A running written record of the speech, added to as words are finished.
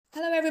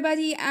Hello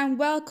everybody and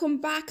welcome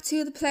back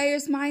to the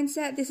Player's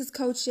Mindset. This is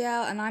Coach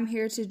Jill and I'm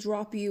here to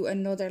drop you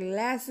another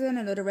lesson,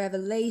 another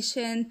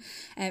revelation,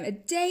 a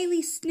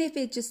daily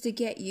snippet just to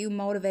get you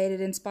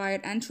motivated,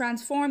 inspired and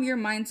transform your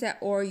mindset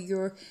or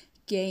your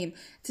game.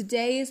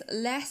 Today's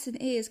lesson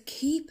is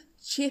keep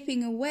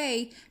chipping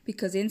away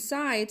because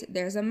inside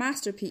there's a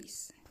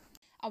masterpiece.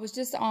 I was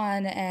just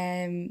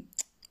on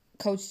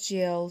Coach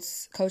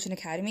Jill's Coaching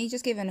Academy,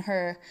 just giving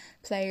her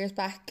players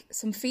back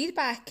some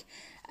feedback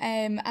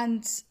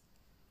and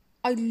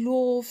I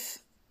love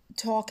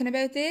talking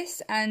about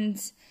this and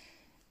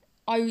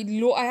I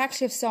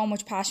actually have so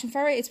much passion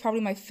for it. It's probably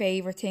my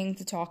favourite thing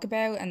to talk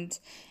about, and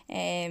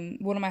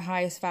one of my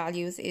highest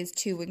values is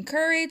to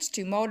encourage,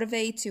 to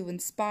motivate, to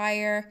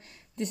inspire.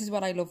 This is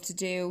what I love to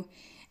do.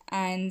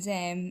 And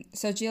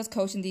so Jill's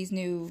coaching these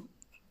new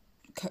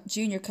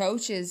junior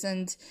coaches,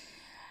 and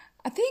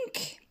I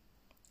think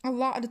a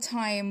lot of the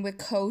time with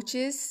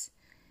coaches,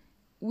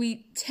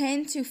 we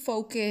tend to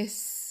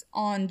focus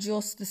on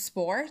just the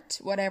sport,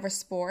 whatever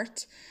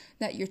sport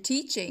that you're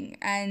teaching.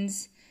 And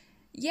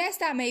yes,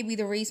 that may be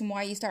the reason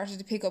why you started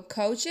to pick up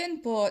coaching,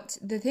 but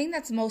the thing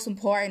that's most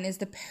important is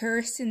the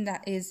person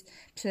that is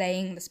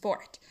playing the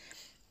sport.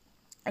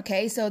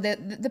 Okay, so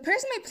the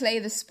person may play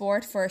the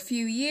sport for a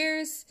few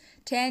years,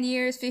 10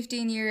 years,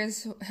 15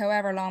 years,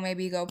 however long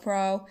maybe you go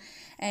pro.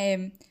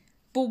 But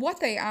what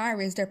they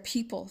are is they're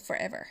people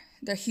forever.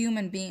 They're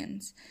human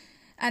beings.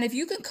 And if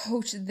you can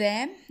coach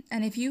them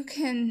and if you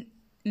can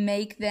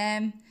make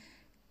them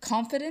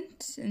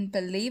confident and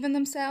believe in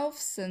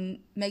themselves and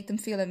make them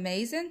feel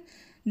amazing,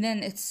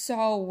 then it's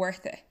so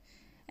worth it.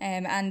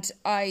 And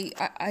I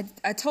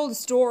told a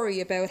story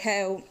about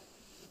how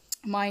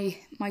one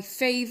of my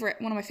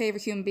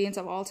favorite human beings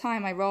of all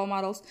time, my role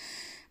models,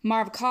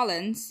 Marva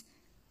Collins,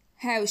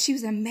 how she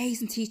was an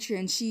amazing teacher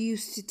and she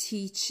used to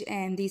teach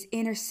these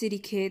inner city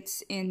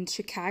kids in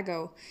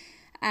Chicago.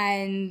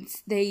 And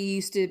they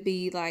used to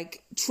be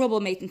like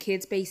troublemaking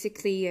kids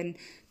basically, and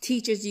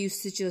teachers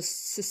used to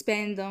just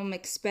suspend them,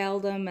 expel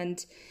them,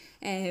 and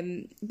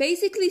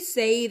basically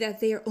say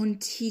that they are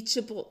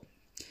unteachable.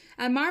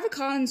 And Marva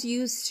Collins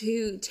used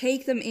to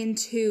take them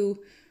into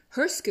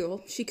her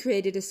school. She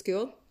created a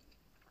school.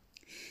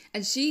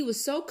 And she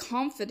was so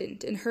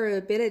confident in her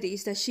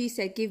abilities that she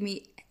said, give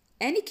me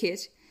any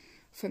kid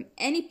from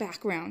any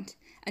background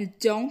and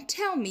don't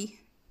tell me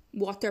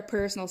what their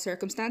personal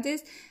circumstance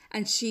is,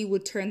 and she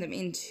would turn them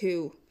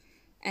into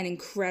an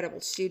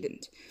incredible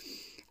student.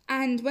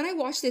 And when I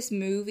watched this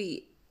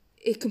movie,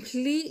 it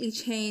completely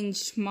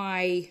changed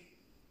my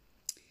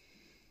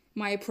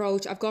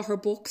approach. I've got her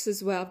books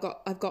as well.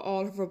 I've got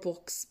all of her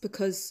books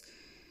because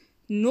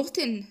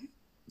nothing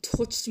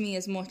touched me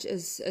as much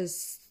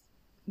as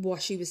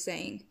what she was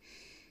saying.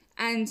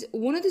 And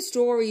one of the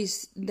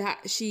stories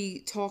that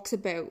she talks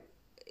about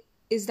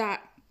is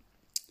that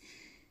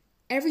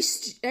every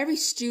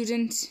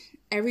student,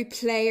 every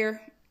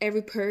player,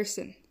 every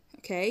person,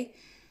 okay,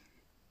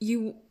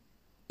 you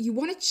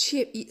want to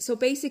chip. So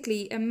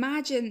basically,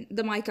 imagine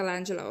the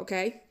Michelangelo,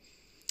 okay?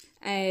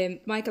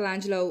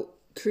 Michelangelo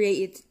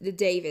created the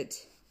David.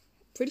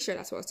 Pretty sure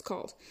that's what it's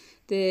called,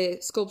 the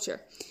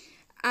sculpture.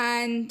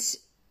 And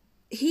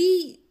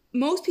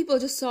most people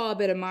just saw a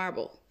bit of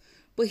marble,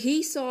 but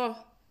he saw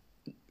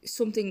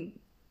something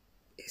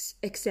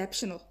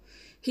exceptional.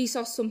 He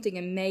saw something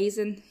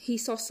amazing. He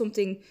saw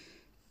something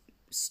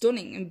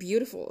stunning and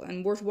beautiful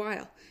and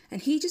worthwhile,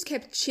 and he just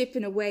kept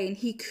chipping away and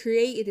he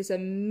created this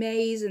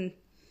amazing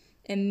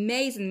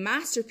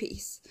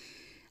masterpiece.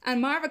 And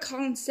Marva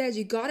Collins said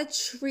you gotta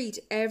treat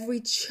every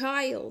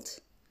child,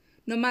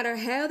 no matter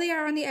how they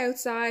are on the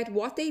outside,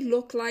 what they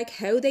look like,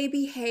 how they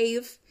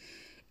behave,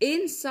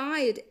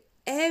 inside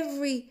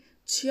every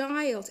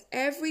child,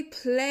 every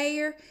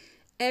player,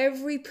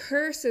 every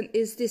person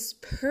is this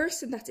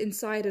person that's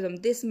inside of them,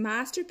 this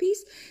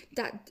masterpiece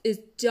that is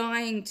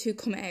dying to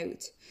come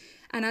out.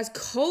 And as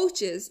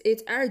coaches,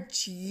 it's our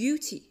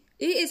duty.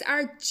 It is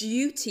our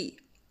duty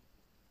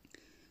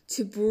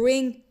to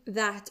bring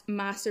that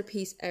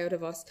masterpiece out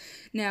of us.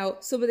 Now,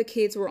 some of the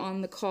kids were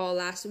on the call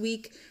last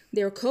week.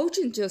 They were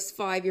coaching just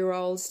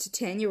 5-year-olds to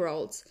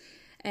 10-year-olds.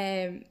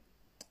 And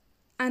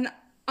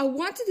I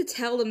wanted to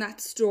tell them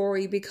that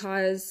story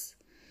because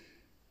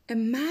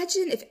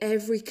imagine if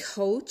every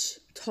coach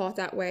taught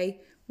that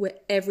way with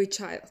every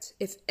child.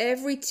 If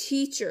every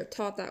teacher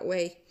taught that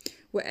way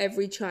with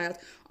every child.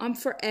 I'm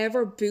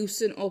forever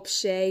boosting up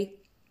Shay,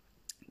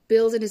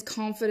 building his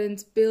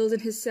confidence,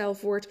 building his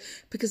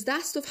self-worth, because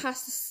that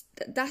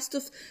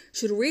stuff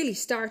should really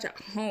start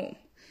at home.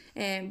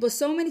 But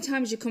so many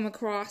times you come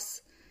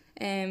across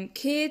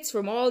kids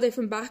from all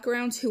different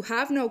backgrounds who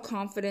have no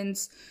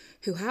confidence,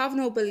 who have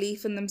no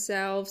belief in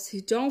themselves,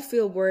 who don't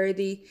feel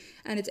worthy,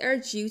 and it's our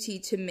duty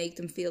to make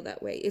them feel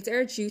that way. It's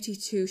our duty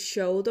to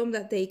show them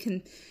that they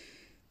can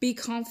be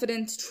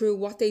confident through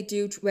what they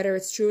do, whether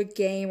it's through a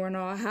game or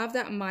not. Have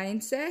that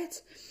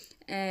mindset.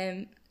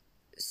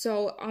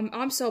 So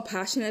I'm so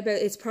passionate about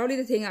it. It's probably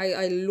the thing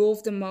I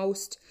love the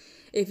most.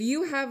 If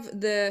you have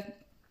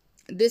this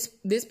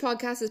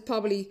podcast is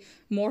probably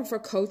more for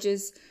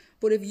coaches,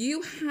 But if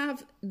you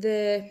have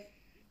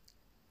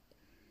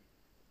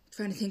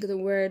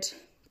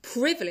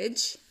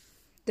privilege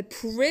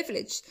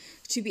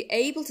to be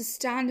able to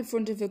stand in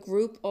front of a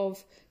group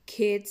of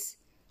kids,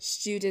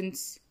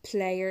 students,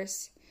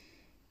 players,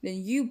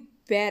 then you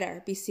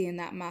better be seeing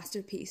that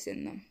masterpiece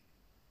in them.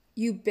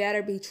 You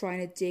better be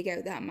trying to dig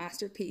out that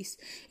masterpiece.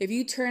 If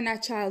you turn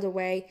that child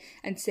away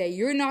and say,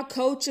 you're not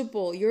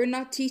coachable, you're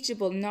not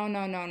teachable,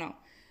 no.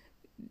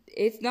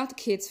 It's not the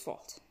kid's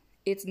fault.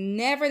 It's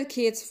never the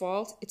kid's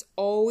fault. It's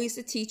always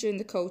the teacher and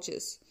the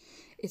coaches.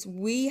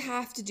 We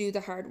have to do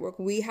the hard work.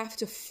 We have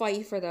to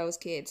fight for those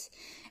kids.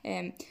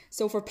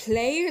 So for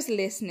players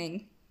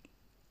listening,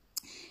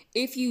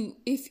 if you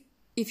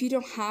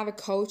don't have a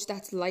coach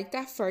that's like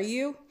that for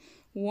you,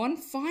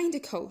 find a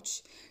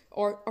coach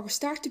or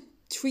start to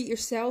treat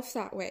yourself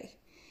that way.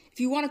 If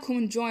you want to come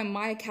and join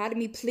my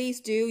academy, please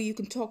do. You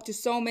can talk to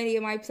so many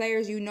of my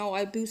players.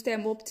 I boost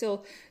them up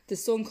till the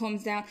sun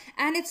comes down.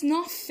 And it's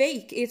not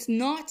fake.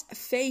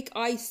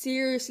 I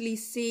seriously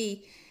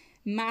see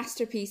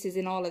masterpieces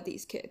in all of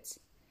these kids.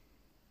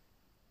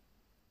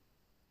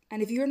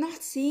 And if you're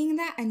not seeing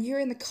that and you're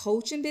in the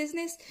coaching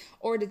business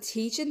or the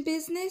teaching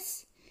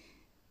business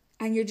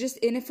and you're just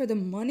in it for the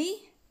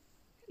money,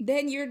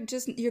 then you're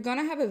going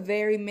to have a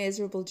very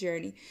miserable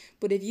journey.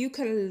 But if you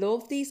can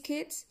love these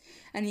kids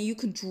and you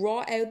can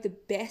draw out the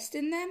best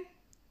in them,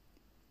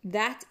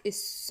 that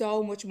is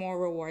so much more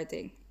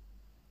rewarding.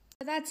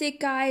 That's it,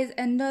 guys.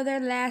 Another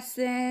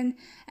lesson.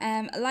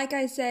 Like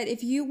I said,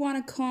 if you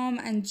want to come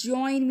and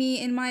join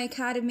me in my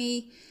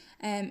academy,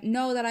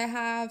 know that I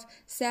have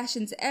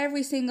sessions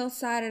every single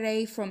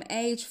Saturday from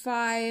age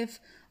 5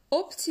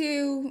 up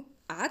to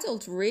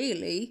adult,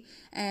 really.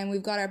 And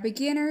we've got our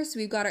beginners,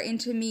 we've got our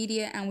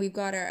intermediate, and we've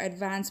got our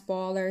advanced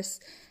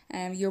ballers.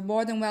 You're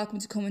more than welcome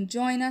to come and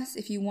join us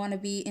if you want to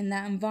be in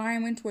that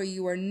environment where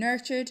you are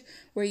nurtured,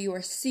 where you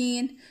are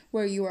seen,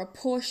 where you are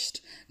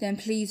pushed, then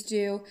please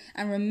do.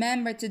 And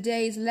remember,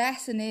 today's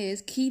lesson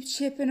is keep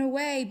chipping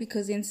away,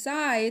 because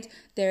inside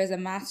there is a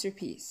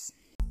masterpiece.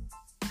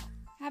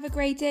 Have a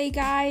great day,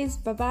 guys.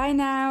 Bye-bye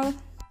now.